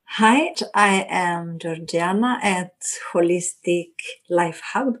Hi, I am Georgiana at Holistic Life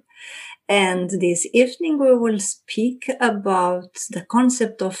Hub, and this evening we will speak about the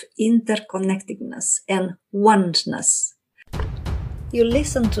concept of interconnectedness and oneness. You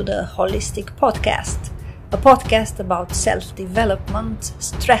listen to the Holistic Podcast, a podcast about self-development,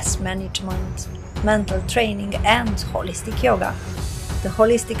 stress management, mental training, and holistic yoga. The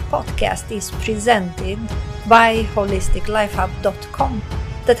Holistic Podcast is presented by holisticlifehub.com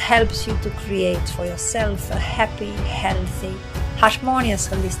that helps you to create for yourself a happy, healthy, harmonious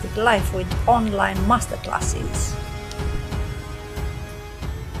holistic life with online masterclasses.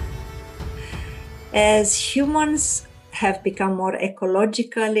 As humans have become more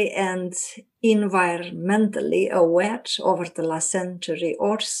ecologically and environmentally aware over the last century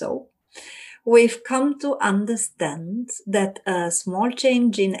or so, we've come to understand that a small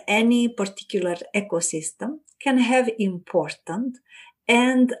change in any particular ecosystem can have important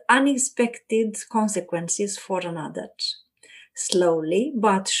and unexpected consequences for another. Slowly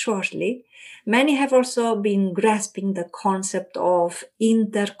but surely, many have also been grasping the concept of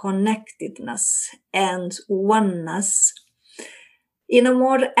interconnectedness and oneness in a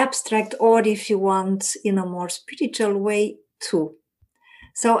more abstract, or if you want, in a more spiritual way too.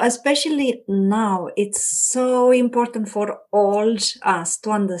 So especially now, it's so important for all us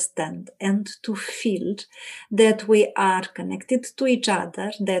to understand and to feel that we are connected to each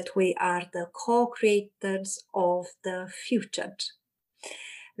other, that we are the co-creators of the future.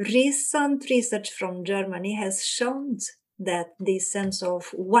 Recent research from Germany has shown that this sense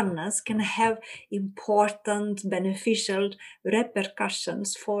of oneness can have important beneficial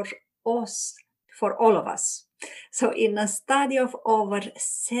repercussions for us, for all of us. So in a study of over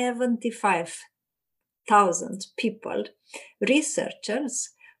 75,000 people, researchers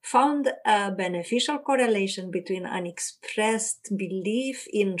found a beneficial correlation between an expressed belief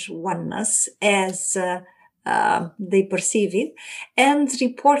in oneness as they perceive it and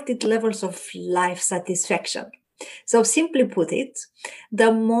reported levels of life satisfaction. So simply put it,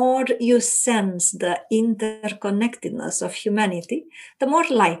 the more you sense the interconnectedness of humanity, the more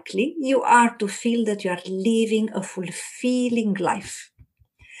likely you are to feel that you are living a fulfilling life.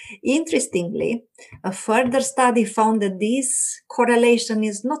 Interestingly, a further study found that this correlation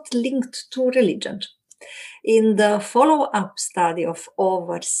is not linked to religion. In the follow-up study of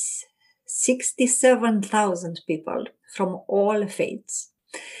over 67,000 people from all faiths,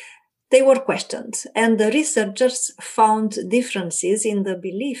 they were questioned, and the researchers found differences in the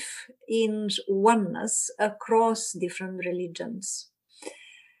belief in oneness across different religions.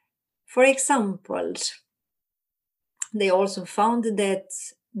 For example, they also found that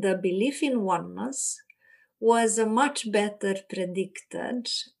the belief in oneness was a much better predictor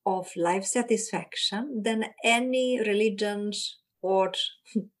of life satisfaction than any religion or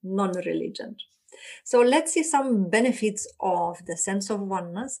non-religion. So let's see some benefits of the sense of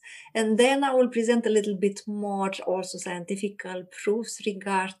oneness, and then I will present a little bit more also scientific proofs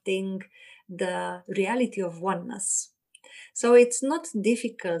regarding the reality of oneness. So it's not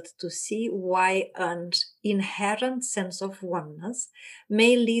difficult to see why an inherent sense of oneness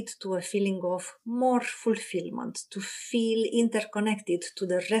may lead to a feeling of more fulfillment. To feel interconnected to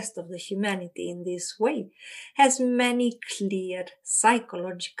the rest of the humanity in this way has many clear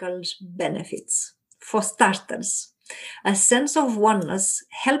psychological benefits. For starters, a sense of oneness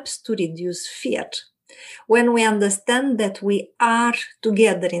helps to reduce fear. When we understand that we are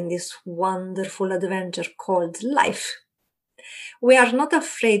together in this wonderful adventure called life, we are not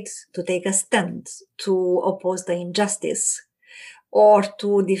afraid to take a stand, to oppose the injustice, or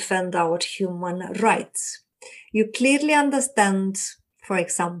to defend our human rights. You clearly understand, for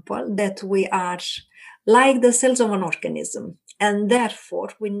example, that we are like the cells of an organism, and therefore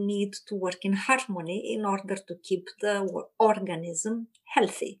we need to work in harmony in order to keep the organism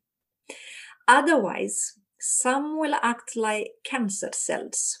healthy. Otherwise, some will act like cancer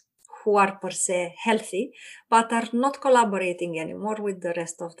cells who are per se healthy, but are not collaborating anymore with the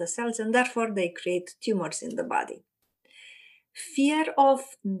rest of the cells, and therefore they create tumors in the body. Fear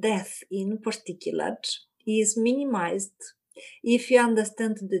of death in particular is minimized if you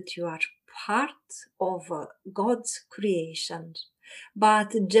understand that you are part of God's creation.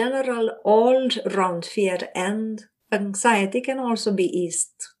 But general all-round fear and anxiety can also be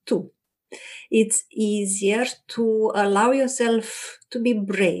eased too. It's easier to allow yourself to be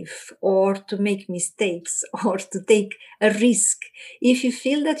brave or to make mistakes or to take a risk if you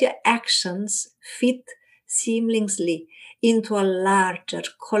feel that your actions fit seamlessly into a larger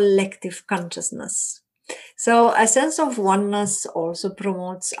collective consciousness. So a sense of oneness also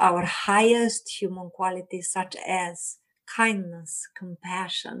promotes our highest human qualities such as kindness,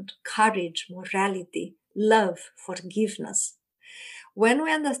 compassion, courage, morality, love, forgiveness. When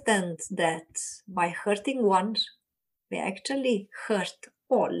we understand that by hurting one, we actually hurt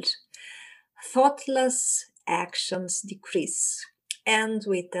all, thoughtless actions decrease, and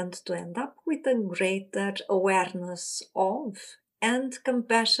we tend to end up with a greater awareness of and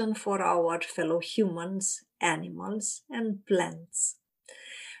compassion for our fellow humans, animals, and plants.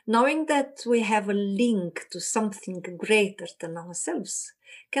 Knowing that we have a link to something greater than ourselves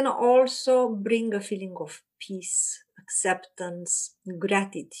can also bring a feeling of peace, acceptance,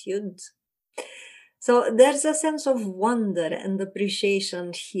 gratitude. So there's a sense of wonder and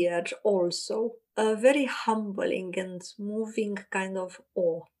appreciation here also, a very humbling and moving kind of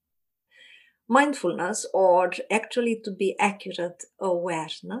awe. Mindfulness, or actually to be accurate,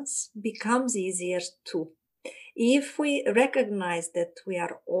 awareness, becomes easier too if we recognize that we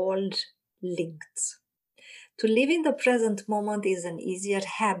are all linked. To live in the present moment is an easier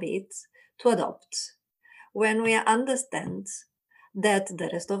habit to adopt when we understand that the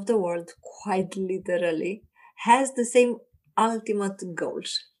rest of the world, quite literally, has the same ultimate goal,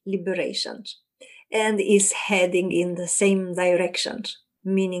 liberation, and is heading in the same direction,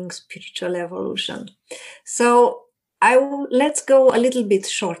 meaning spiritual evolution. So let's go a little bit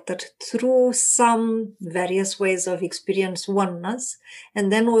shorter through some various ways of experience oneness,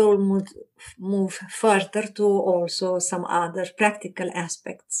 and then we'll move further to also some other practical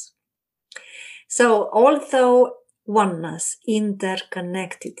aspects. So although oneness,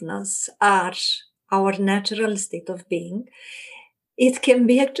 interconnectedness are our natural state of being, it can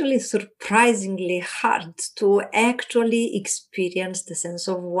be actually surprisingly hard to actually experience the sense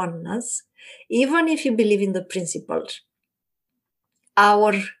of oneness, even if you believe in the principle.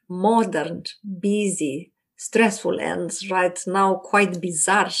 Our modern, busy, stressful, and right now quite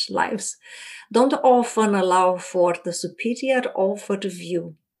bizarre lives don't often allow for the superior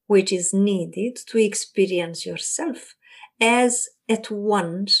overview which is needed to experience yourself as at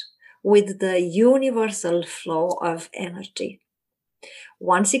one with the universal flow of energy.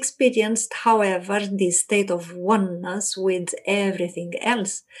 Once experienced, however, this state of oneness with everything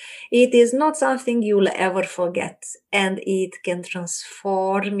else, it is not something you'll ever forget, and it can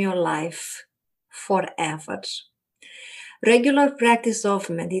transform your life forever. Regular practice of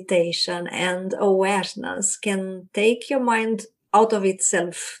meditation and awareness can take your mind out of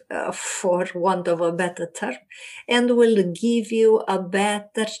itself, for want of a better term, and will give you a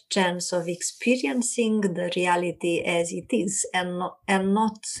better chance of experiencing the reality as it is and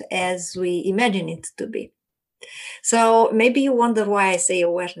not as we imagine it to be. So maybe you wonder why I say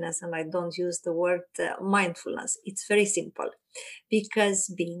awareness and I don't use the word mindfulness. It's very simple,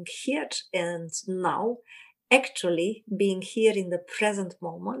 because being here and now, actually being here in the present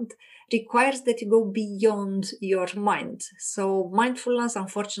moment, requires that you go beyond your mind. So mindfulness,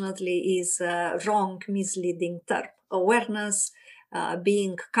 unfortunately, is a wrong, misleading term. Awareness,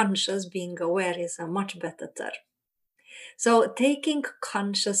 being conscious, being aware, is a much better term. So taking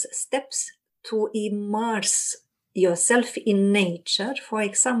conscious steps to immerse yourself in nature, for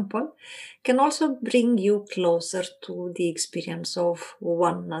example, can also bring you closer to the experience of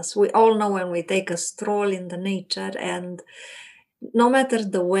oneness. We all know when we take a stroll in the nature, and no matter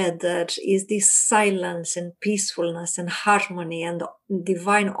the weather, is this silence and peacefulness and harmony and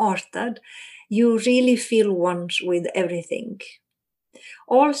divine order, you really feel one with everything.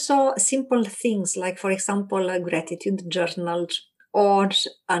 Also, simple things like, for example, a gratitude journal or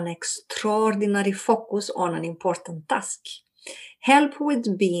an extraordinary focus on an important task help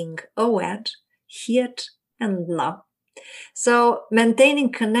with being aware here and now. So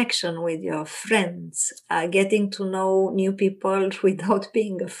maintaining connection with your friends, getting to know new people without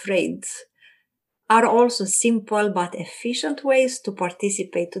being afraid, are also simple but efficient ways to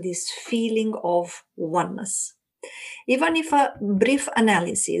participate to this feeling of oneness. Even if a brief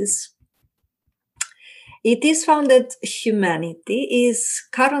analysis, it is found that humanity is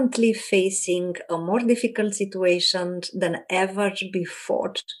currently facing a more difficult situation than ever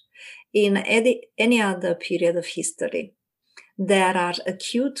before in any other period of history. There are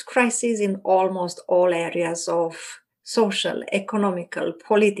acute crises in almost all areas of social, economical,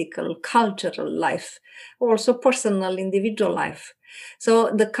 political, cultural life, also personal, individual life.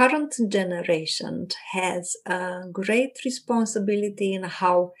 So the current generation has a great responsibility in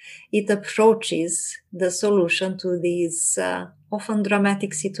how it approaches the solution to these often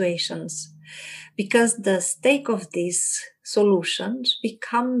dramatic situations, because the stake of these solutions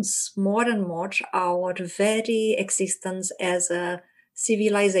becomes more and more our very existence as a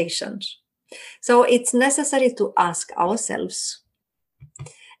civilization. So it's necessary to ask ourselves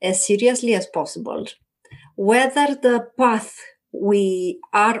as seriously as possible, whether the path we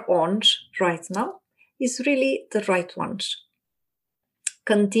are on right now is really the right one.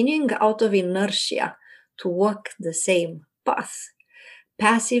 Continuing out of inertia to walk the same path,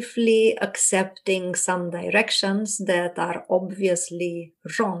 passively accepting some directions that are obviously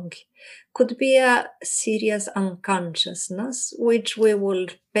wrong, could be a serious unconsciousness, which we will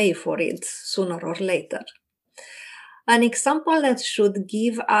pay for it sooner or later. An example that should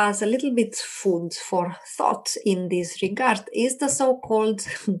give us a little bit food for thought in this regard is the so-called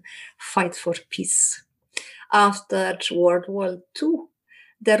fight for peace. After World War II,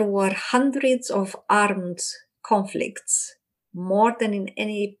 there were hundreds of armed conflicts, more than in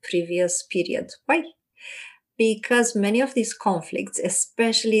any previous period. Why? Because many of these conflicts,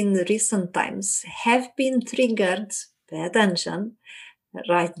 especially in the recent times, have been triggered, pay attention,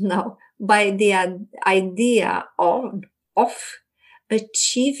 right now, by the idea of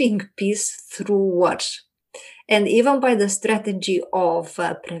achieving peace through war, and even by the strategy of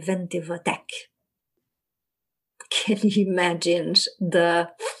preventive attack. Can you imagine the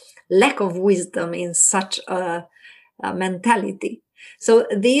lack of wisdom in such a mentality? So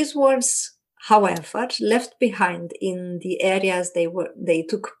these words, however, left behind in the areas they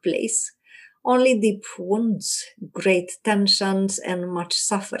took place only deep wounds, great tensions, and much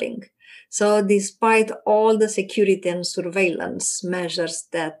suffering. So despite all the security and surveillance measures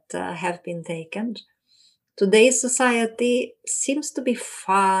that have been taken, today's society seems to be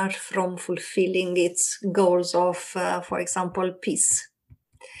far from fulfilling its goals of, for example, peace.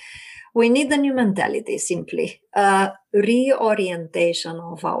 We need a new mentality, simply, a reorientation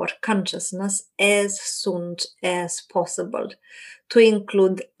of our consciousness as soon as possible to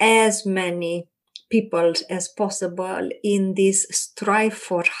include as many people as possible in this strive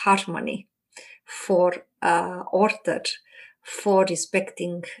for harmony, for order, for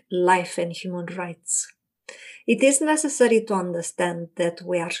respecting life and human rights. It is necessary to understand that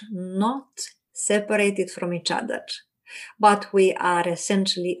we are not separated from each other, but we are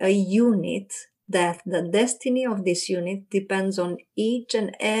essentially a unit, that the destiny of this unit depends on each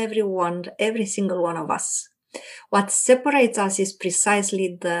and every single one of us. What separates us is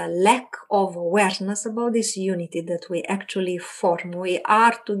precisely the lack of awareness about this unity that we actually form. We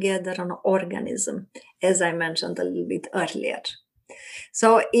are together an organism, as I mentioned a little bit earlier.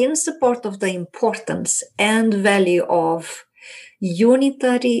 So in support of the importance and value of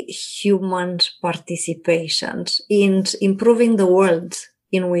unitary human participation in improving the world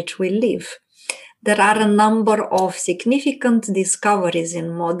in which we live, there are a number of significant discoveries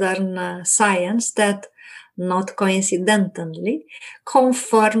in modern science that, not coincidentally,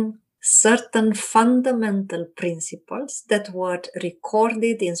 confirm certain fundamental principles that were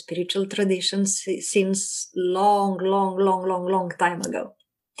recorded in spiritual traditions since long time ago.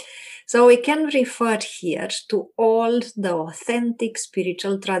 So we can refer here to all the authentic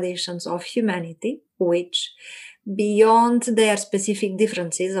spiritual traditions of humanity, which, beyond their specific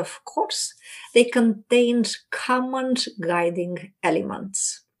differences, of course, they contained common guiding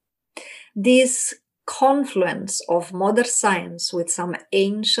elements. This confluence of modern science with some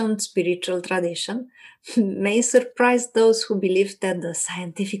ancient spiritual tradition may surprise those who believe that the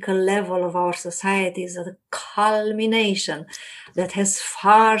scientific level of our society is a culmination that has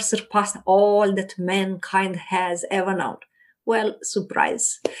far surpassed all that mankind has ever known. Well,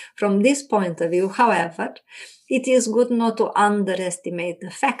 surprise. From this point of view, however, it is good not to underestimate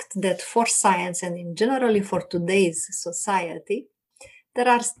the fact that for science and in generally for today's society, there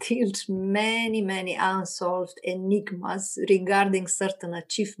are still many unsolved enigmas regarding certain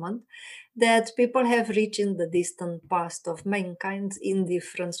achievement that people have reached in the distant past of mankind in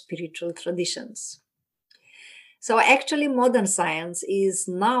different spiritual traditions. So actually modern science is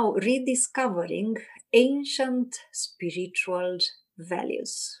now rediscovering ancient spiritual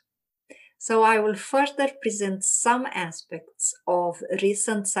values. So I will further present some aspects of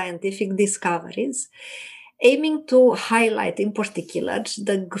recent scientific discoveries, aiming to highlight in particular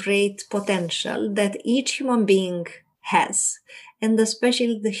the great potential that each human being has, and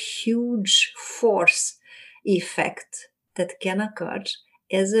especially the huge force effect that can occur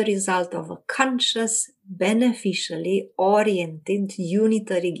as a result of a conscious, beneficially oriented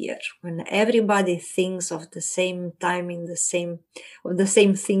unitary gear, when everybody thinks of the same time of the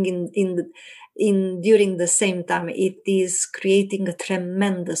same thing during the same time. It is creating a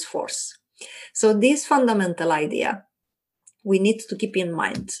tremendous force. So this fundamental idea we need to keep in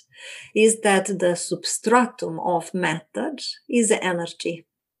mind is that the substratum of matter is energy,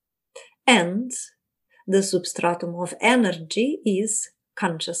 and the substratum of energy is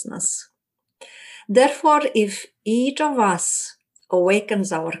consciousness. Therefore, if each of us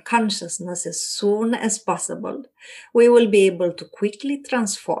awakens our consciousness as soon as possible, we will be able to quickly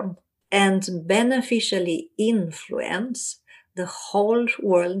transform and beneficially influence the whole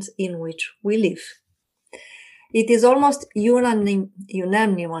world in which we live. It is almost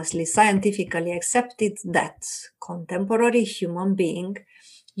unanimously scientifically accepted that contemporary human being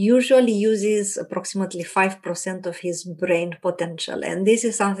usually uses approximately 5% of his brain potential. And this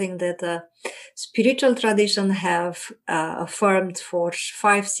is something that spiritual tradition have affirmed for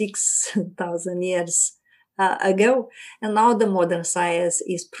 5,000-6,000 years ago. And now the modern science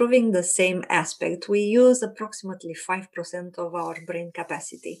is proving the same aspect. We use approximately 5% of our brain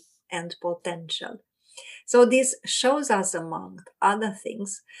capacity and potential. So this shows us, among other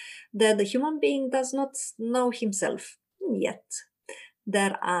things, that the human being does not know himself yet.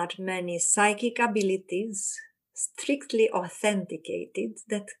 There are many psychic abilities strictly authenticated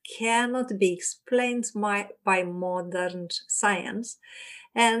that cannot be explained by modern science,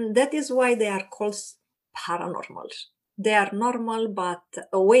 and that is why they are called paranormal. They are normal but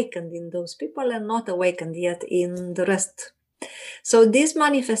awakened in those people and not awakened yet in the rest. So these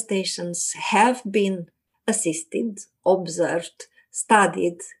manifestations have been assisted, observed,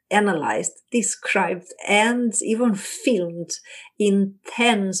 studied, analyzed, described, and even filmed in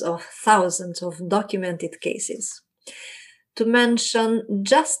tens of thousands of documented cases. To mention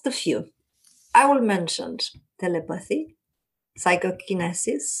just a few, I will mention telepathy,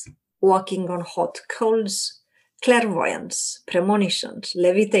 psychokinesis, walking on hot coals, clairvoyance, premonitions,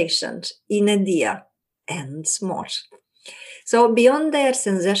 levitation, inedia, and more. So beyond their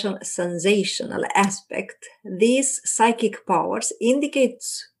sensational aspect, these psychic powers indicate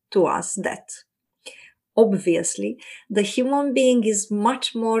to us that obviously the human being is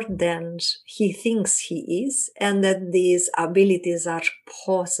much more than he thinks he is, and that these abilities are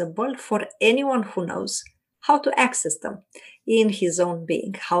possible for anyone who knows how to access them in his own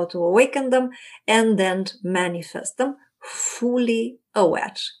being, how to awaken them and then manifest them fully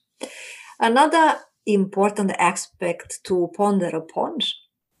aware. Another important aspect to ponder upon: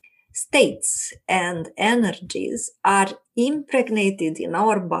 states and energies are impregnated in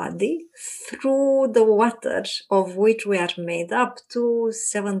our body through the water of which we are made up to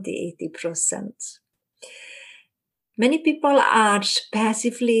 70-80%. Many people are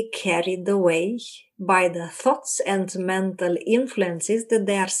passively carried away by the thoughts and mental influences that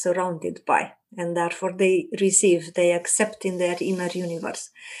they are surrounded by, and therefore they accept in their inner universe.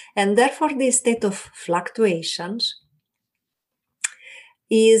 And therefore this state of fluctuations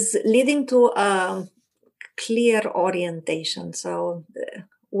is leading to a clear orientation. So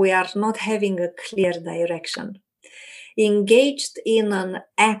we are not having a clear direction. Engaged in an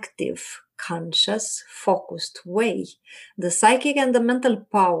active, conscious, focused way, the psychic and the mental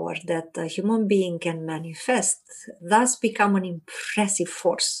power that a human being can manifest thus become an impressive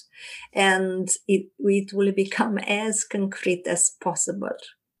force, and it will become as concrete as possible.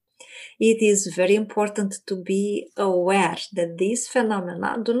 It is very important to be aware that these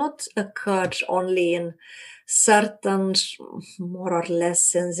phenomena do not occur only in certain more or less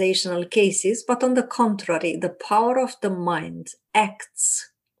sensational cases, but on the contrary, the power of the mind acts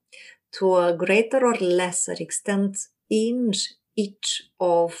to a greater or lesser extent in each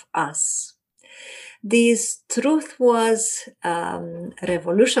of us. This truth was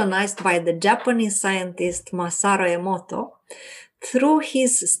revolutionized by the Japanese scientist Masaru Emoto through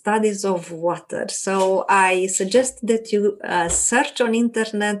his studies of water. So I suggest that you search on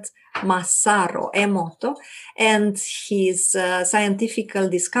internet Masaru Emoto and his scientific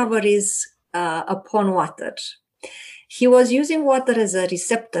discoveries upon water. He was using water as a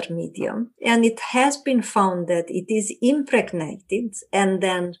receptor medium, and it has been found that it is impregnated and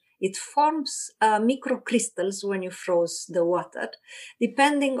then it forms microcrystals when you froze the water,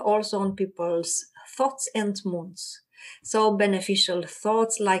 depending also on people's thoughts and moods. So beneficial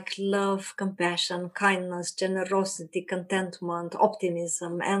thoughts like love, compassion, kindness, generosity, contentment,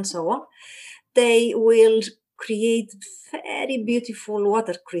 optimism, and so on, they will create very beautiful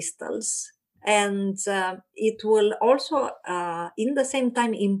water crystals. And it will also, in the same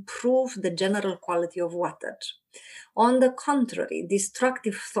time, improve the general quality of water. On the contrary,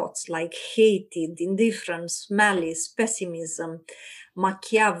 destructive thoughts like hatred, indifference, malice, pessimism,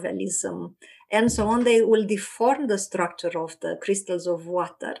 Machiavellism, and so on, they will deform the structure of the crystals of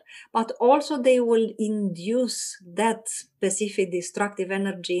water, but also they will induce that specific destructive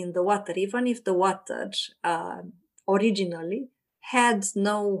energy in the water, even if the water originally had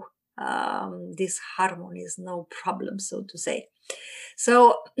no disharmonies, no problems, so to say.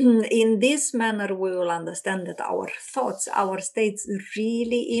 So in this manner, we will understand that our thoughts, our states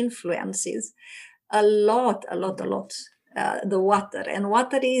really influences a lot the water. And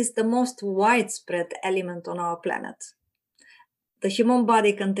water is the most widespread element on our planet. The human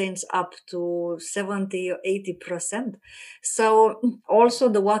body contains up to 70 or 80%. So also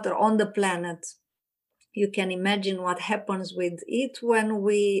the water on the planet, you can imagine what happens with it when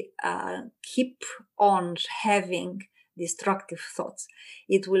we keep on having destructive thoughts.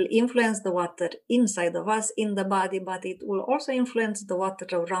 It will influence the water inside of us, in the body, but it will also influence the water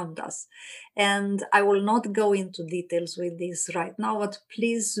around us. And I will not go into details with this right now, but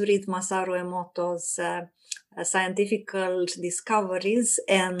please read Masaru Emoto's scientific discoveries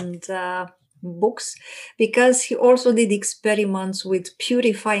and books, because he also did experiments with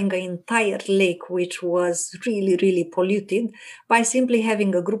purifying an entire lake which was really, really polluted, by simply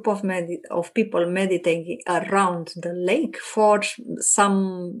having a group of people meditating around the lake for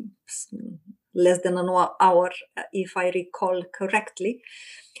some less than an hour, if I recall correctly.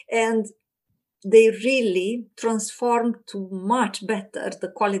 And they really transformed to much better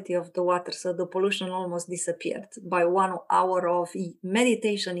the quality of the water. So the pollution almost disappeared by 1 hour of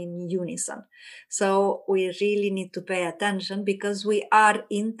meditation in unison. So we really need to pay attention, because we are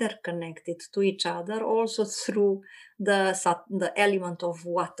interconnected to each other also through the element of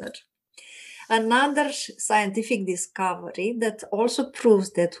water. Another scientific discovery that also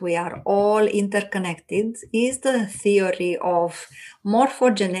proves that we are all interconnected is the theory of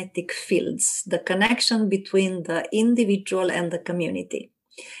morphogenetic fields, the connection between the individual and the community.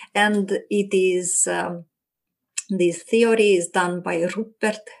 And it is this theory is done by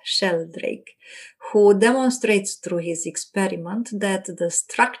Rupert Sheldrake, who demonstrates through his experiment that the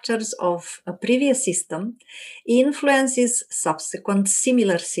structures of a previous system influences subsequent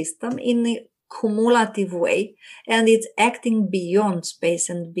similar system in a cumulative way, and it's acting beyond space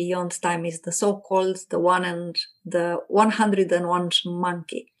and beyond time. Is the so-called the 101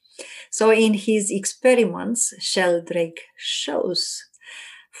 monkey. So in his experiments, Sheldrake shows,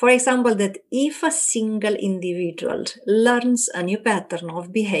 for example, that if a single individual learns a new pattern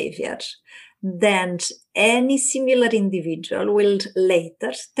of behavior, then any similar individual will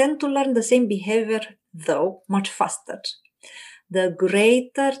later tend to learn the same behavior, though much faster. The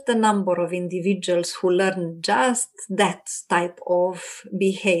greater the number of individuals who learn just that type of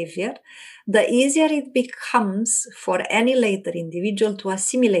behavior, the easier it becomes for any later individual to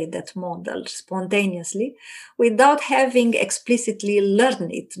assimilate that model spontaneously without having explicitly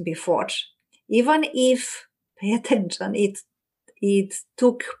learned it before, even if, pay attention, it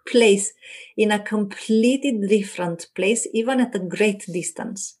took place in a completely different place, even at a great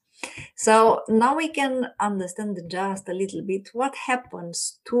distance. So now we can understand just a little bit what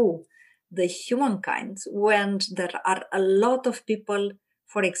happens to the humankind when there are a lot of people,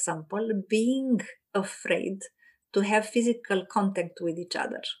 for example, being afraid to have physical contact with each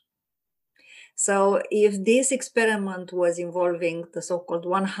other. So if this experiment was involving the so-called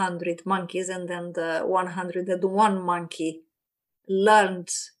 100 monkeys, and then the 101 monkey learned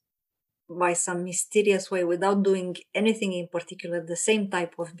by some mysterious way, without doing anything in particular, the same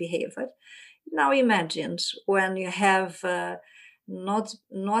type of behavior. Now imagine when you have not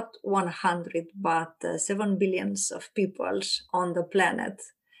 100, but 7 billions of people on the planet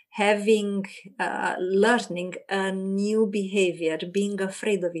having, learning a new behavior, being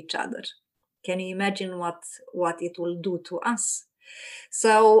afraid of each other. Can you imagine what it will do to us?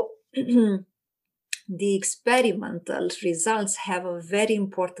 So the experimental results have a very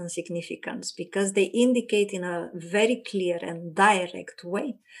important significance, because they indicate in a very clear and direct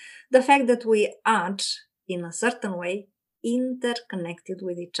way the fact that we are, in a certain way, interconnected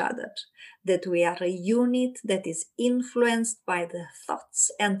with each other, that we are a unit that is influenced by the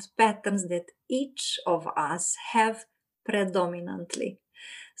thoughts and patterns that each of us have predominantly.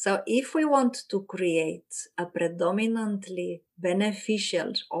 So if we want to create a predominantly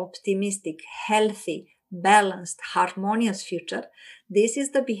beneficial, optimistic, healthy, balanced, harmonious future, this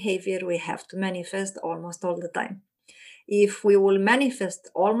is the behavior we have to manifest almost all the time. If we will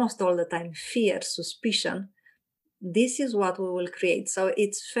manifest almost all the time fear, suspicion, this is what we will create. So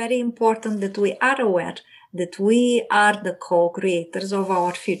it's very important that we are aware that we are the co-creators of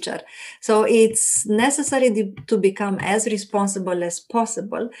our future. So it's necessary to become as responsible as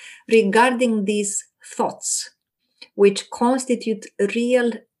possible regarding these thoughts, which constitute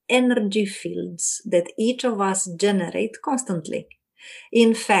real energy fields that each of us generate constantly.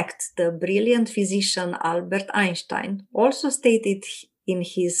 In fact, the brilliant physician Albert Einstein also stated in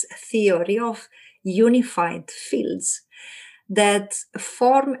his theory of unified fields that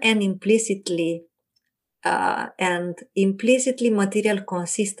form an implicitly material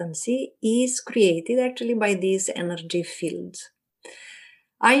consistency is created actually by these energy fields.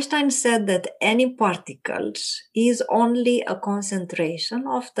 Einstein said that any particle is only a concentration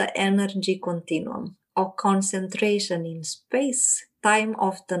of the energy continuum, a concentration in space, time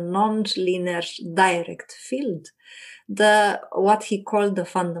of the non-linear direct field, what he called the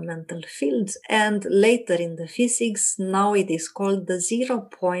fundamental fields, and later in the physics, now it is called the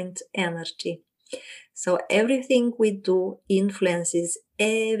 0-point energy. So everything we do influences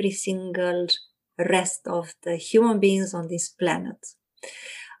every single rest of the human beings on this planet.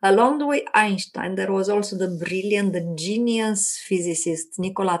 Along the way, Einstein, there was also the brilliant, the genius physicist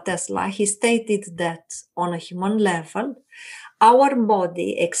Nikola Tesla. He stated that on a human level, our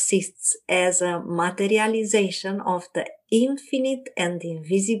body exists as a materialization of the infinite and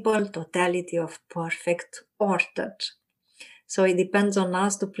invisible totality of perfect order. So it depends on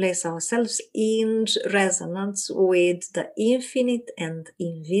us to place ourselves in resonance with the infinite and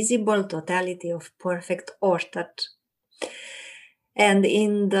invisible totality of perfect order. And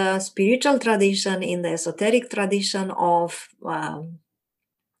in the spiritual tradition, in the esoteric tradition of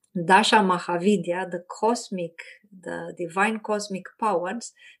Dasha Mahavidya, the divine cosmic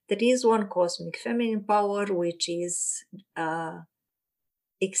powers, there is one cosmic feminine power which is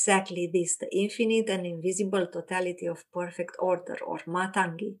exactly this, the infinite and invisible totality of perfect order, or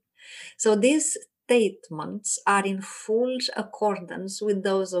Matangi. So these statements are in full accordance with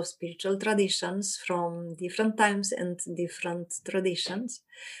those of spiritual traditions from different times and different traditions,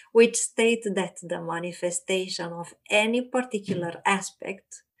 which state that the manifestation of any particular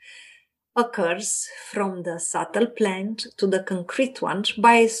aspect occurs from the subtle plane to the concrete one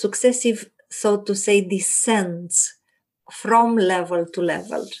by successive, so to say, descents from level to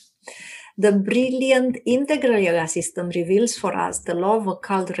level. The brilliant integral yoga system reveals for us the law of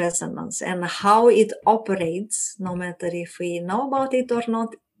occult resonance and how it operates, no matter if we know about it or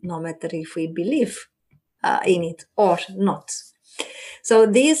not, no matter if we believe in it or not. So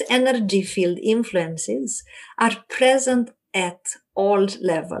these energy field influences are present at all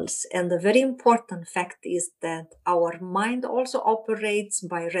levels. And the very important fact is that our mind also operates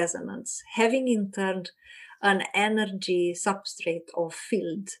by resonance, having in turn an energy substrate of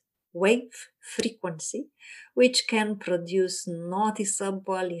field, wave, frequency, which can produce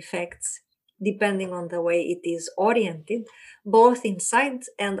noticeable effects depending on the way it is oriented, both inside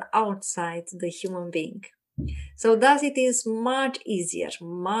and outside the human being. So thus it is much easier,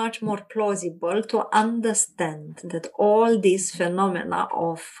 much more plausible to understand that all these phenomena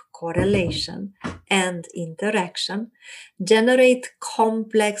of correlation and interaction generate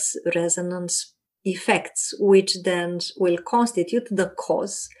complex resonance effects, which then will constitute the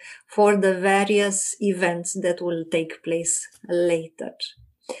cause for the various events that will take place later.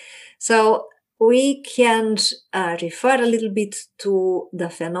 So we can refer a little bit to the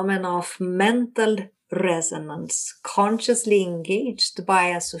phenomena of mental resonance, consciously engaged by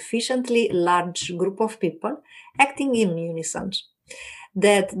a sufficiently large group of people acting in unison,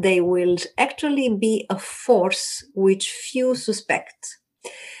 that they will actually be a force which few suspect.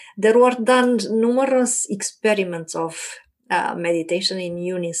 There were done numerous experiments of meditation in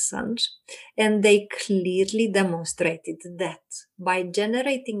unison, and they clearly demonstrated that by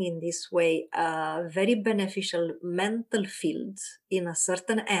generating in this way a very beneficial mental field in a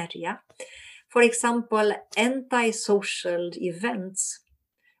certain area, for example, antisocial events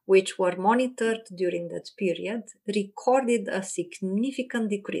which were monitored during that period recorded a significant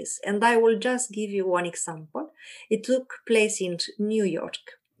decrease. And I will just give you one example. It took place in New York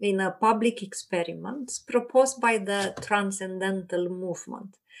in a public experiment proposed by the Transcendental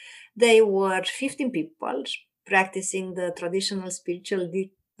Movement. They were 15 people practicing the traditional spiritual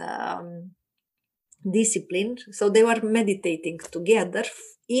discipline. So they were meditating together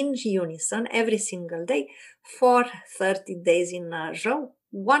in unison every single day for 30 days in a row,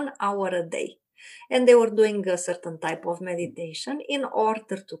 1 hour a day. And they were doing a certain type of meditation in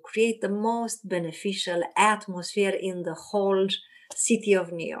order to create the most beneficial atmosphere in the whole city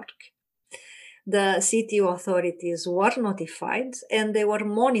of New York. The city authorities were notified and they were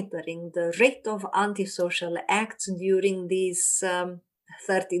monitoring the rate of antisocial acts during this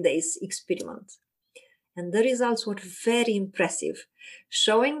 30 days experiment. And the results were very impressive,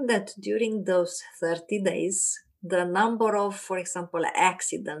 showing that during those 30 days, the number of, for example,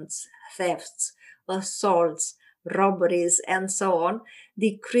 accidents, thefts, assaults, robberies, and so on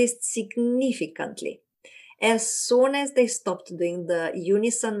decreased significantly. As soon as they stopped doing the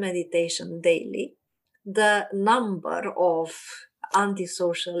unison meditation daily, the number of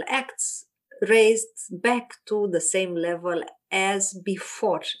antisocial acts raised back to the same level as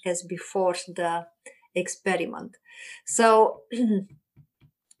before the experiment. So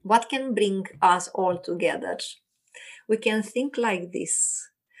what can bring us all together? We can think like this.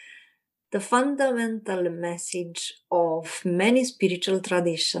 The fundamental message of many spiritual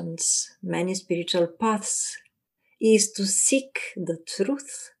traditions, many spiritual paths, is to seek the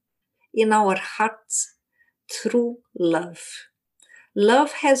truth in our hearts through love.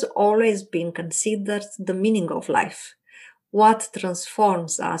 Love has always been considered the meaning of life, what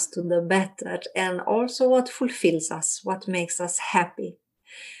transforms us to the better, and also what fulfills us, what makes us happy.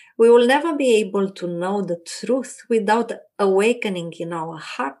 We will never be able to know the truth without awakening in our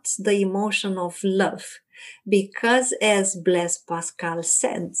hearts the emotion of love, because as Blaise Pascal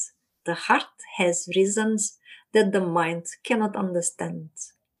said, the heart has reasons that the mind cannot understand.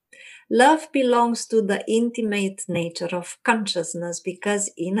 Love belongs to the intimate nature of consciousness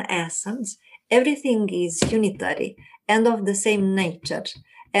because, in essence, everything is unitary and of the same nature.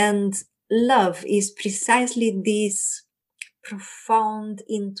 And love is precisely this profound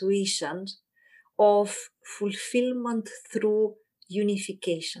intuition of fulfillment through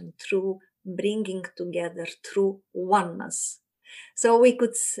unification, through bringing together, through oneness. So we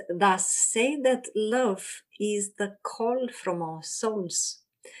could thus say that love is the call from our souls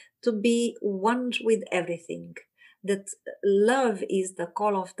to be one with everything, that love is the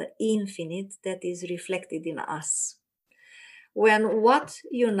call of the infinite that is reflected in us. When what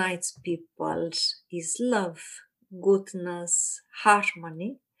unites people is love, goodness,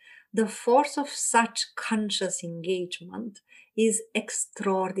 harmony, the force of such conscious engagement is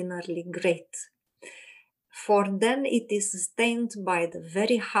extraordinarily great. For then it is sustained by the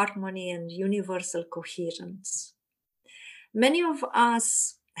very harmony and universal coherence. Many of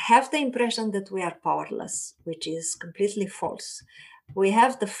us have the impression that we are powerless, which is completely false. We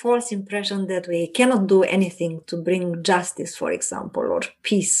have the false impression that we cannot do anything to bring justice, for example, or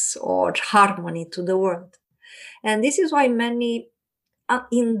peace or harmony to the world. And this is why many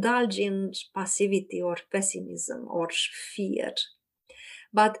indulge in passivity or pessimism or fear.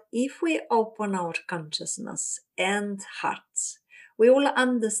 But if we open our consciousness and hearts, we will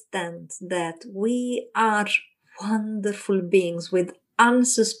understand that we are wonderful beings with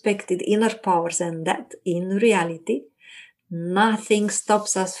unsuspected inner powers, and that in reality, nothing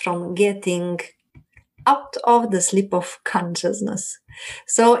stops us from getting out of the sleep of consciousness.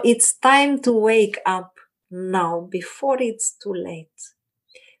 So it's time to wake up now before it's too late.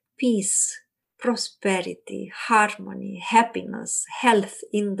 Peace, prosperity, harmony, happiness, health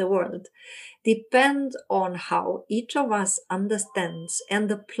in the world depend on how each of us understands and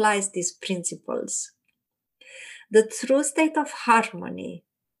applies these principles. The true state of harmony,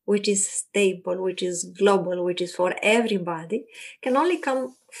 which is stable, which is global, which is for everybody, can only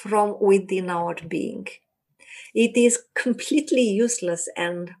come from within our being. It is completely useless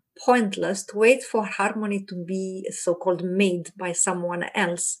and pointless to wait for harmony to be so-called made by someone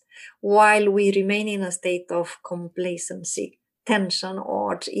else while we remain in a state of complacency, tension,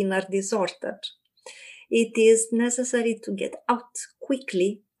 or inner disorder. It is necessary to get out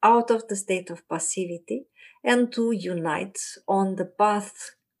quickly out of the state of passivity and to unite on the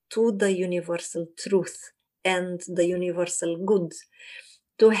path to the universal truth and the universal good,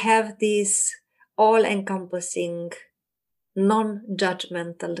 to have this all-encompassing,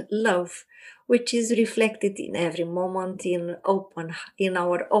 non-judgmental love, which is reflected in every moment in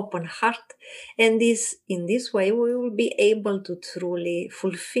our open heart. And in this way, we will be able to truly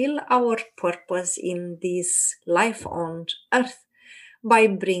fulfill our purpose in this life on earth by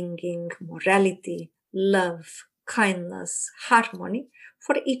bringing morality, love, kindness, harmony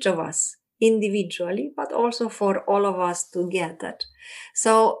for each of us individually, but also for all of us together.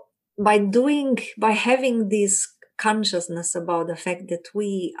 So by having this consciousness about the fact that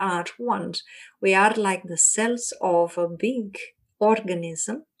we are one, we are like the cells of a big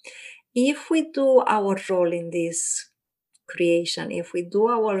organism. If we do our role in this creation, if we do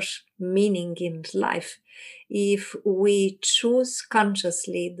our meaning in life, if we choose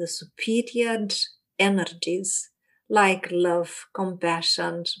consciously the superior energies like love,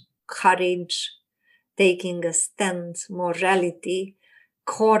 compassion, courage, taking a stand, morality,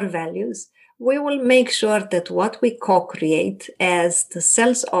 core values, we will make sure that what we co-create as the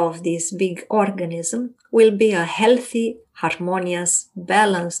cells of this big organism will be a healthy, harmonious,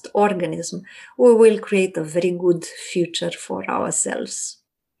 balanced organism. We will create a very good future for ourselves.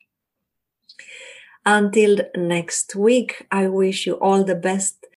 Until next week, I wish you all the best.